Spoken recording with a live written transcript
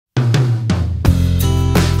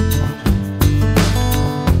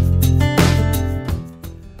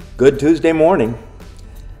Good Tuesday morning.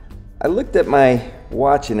 I looked at my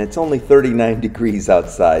watch and it's only 39 degrees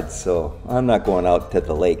outside, so I'm not going out to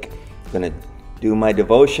the lake. I'm going to do my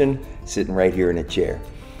devotion sitting right here in a chair.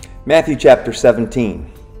 Matthew chapter 17.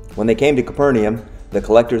 When they came to Capernaum, the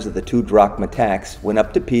collectors of the 2 drachma tax went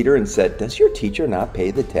up to Peter and said, "Does your teacher not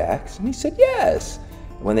pay the tax?" And he said, "Yes."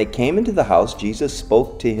 When they came into the house, Jesus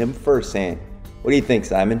spoke to him first, saying, "What do you think,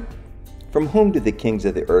 Simon? From whom do the kings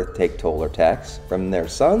of the earth take toll or tax? From their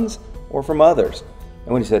sons or from others?"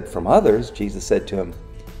 And when he said, "From others," Jesus said to him,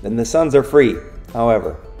 "Then the sons are free.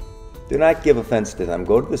 However, do not give offense to them.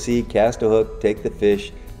 Go to the sea, cast a hook, take the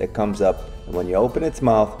fish that comes up, and when you open its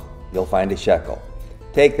mouth, you'll find a shekel.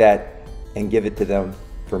 Take that and give it to them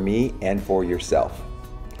for me and for yourself."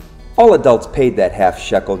 All adults paid that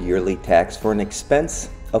half-shekel yearly tax for an expense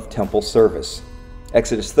of temple service.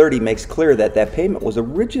 Exodus 30 makes clear that that payment was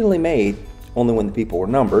originally made only when the people were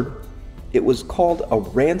numbered. It was called a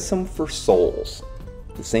ransom for souls.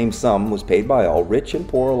 The same sum was paid by all, rich and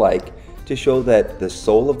poor alike, to show that the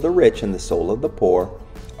soul of the rich and the soul of the poor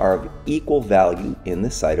are of equal value in the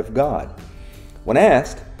sight of God. When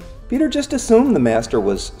asked, Peter just assumed the master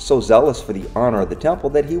was so zealous for the honor of the temple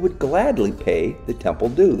that he would gladly pay the temple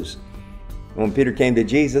dues. When Peter came to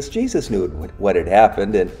Jesus, Jesus knew what had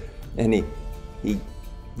happened, and he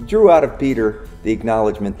drew out of Peter the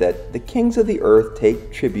acknowledgement that the kings of the earth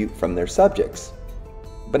take tribute from their subjects,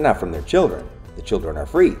 but not from their children. The children are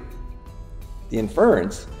free. The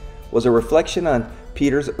inference was a reflection on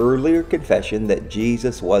Peter's earlier confession that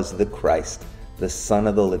Jesus was the Christ, the Son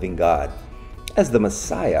of the living God. As the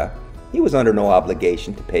Messiah, he was under no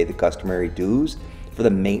obligation to pay the customary dues for the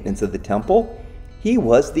maintenance of the temple. He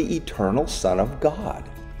was the eternal Son of God.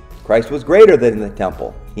 Christ was greater than the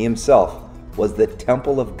temple. He himself was the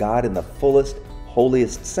temple of God in the fullest,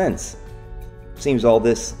 holiest sense. Seems all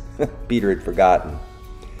this Peter had forgotten.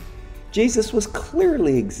 Jesus was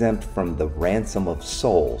clearly exempt from the ransom of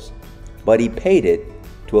souls, but he paid it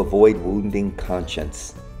to avoid wounding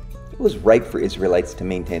conscience. It was right for Israelites to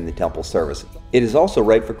maintain the temple service. It is also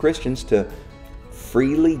right for Christians to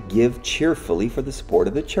freely give cheerfully for the support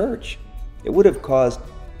of the church. It would have caused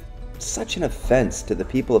such an offense to the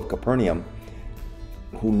people of Capernaum,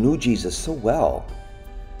 who knew Jesus so well,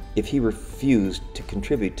 if he refused to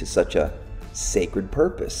contribute to such a sacred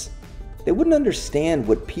purpose. They wouldn't understand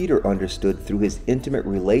what Peter understood through his intimate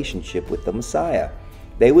relationship with the Messiah.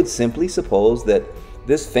 They would simply suppose that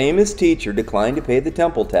this famous teacher declined to pay the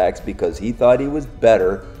temple tax because he thought he was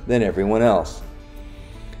better than everyone else.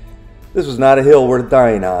 This was not a hill worth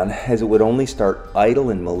dying on, as it would only start idle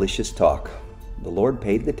and malicious talk. The Lord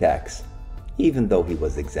paid the tax, even though he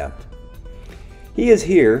was exempt. He is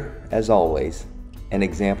here, as always, an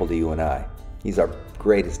example to you and I. He's our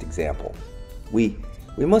greatest example. We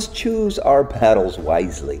must choose our battles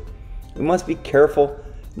wisely. We must be careful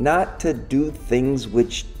not to do things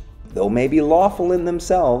which, though may be lawful in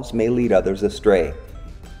themselves, may lead others astray.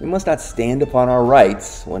 We must not stand upon our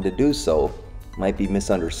rights when to do so might be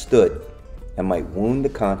misunderstood and might wound the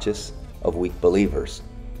conscience of weak believers.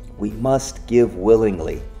 We must give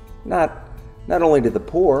willingly, not only to the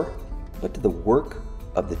poor, but to the work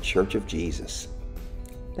of the Church of Jesus.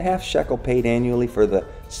 The half shekel paid annually for the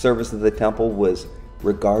service of the temple was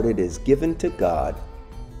regarded as given to God,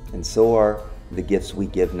 and so are the gifts we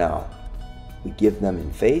give now. We give them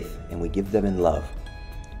in faith and we give them in love.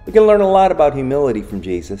 We can learn a lot about humility from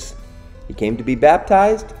Jesus. He came to be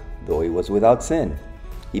baptized, though he was without sin.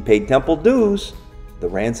 He paid temple dues, the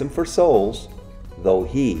ransom for souls, though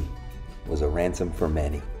he was a ransom for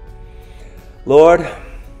many. Lord,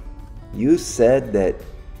 you said that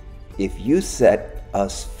if you set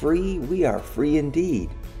us free, we are free indeed.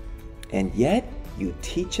 And yet you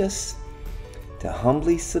teach us to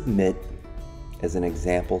humbly submit as an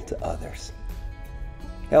example to others.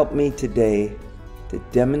 Help me today to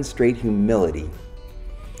demonstrate humility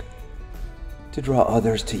to draw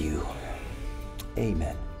others to you.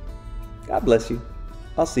 Amen. God bless you.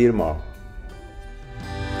 I'll see you tomorrow.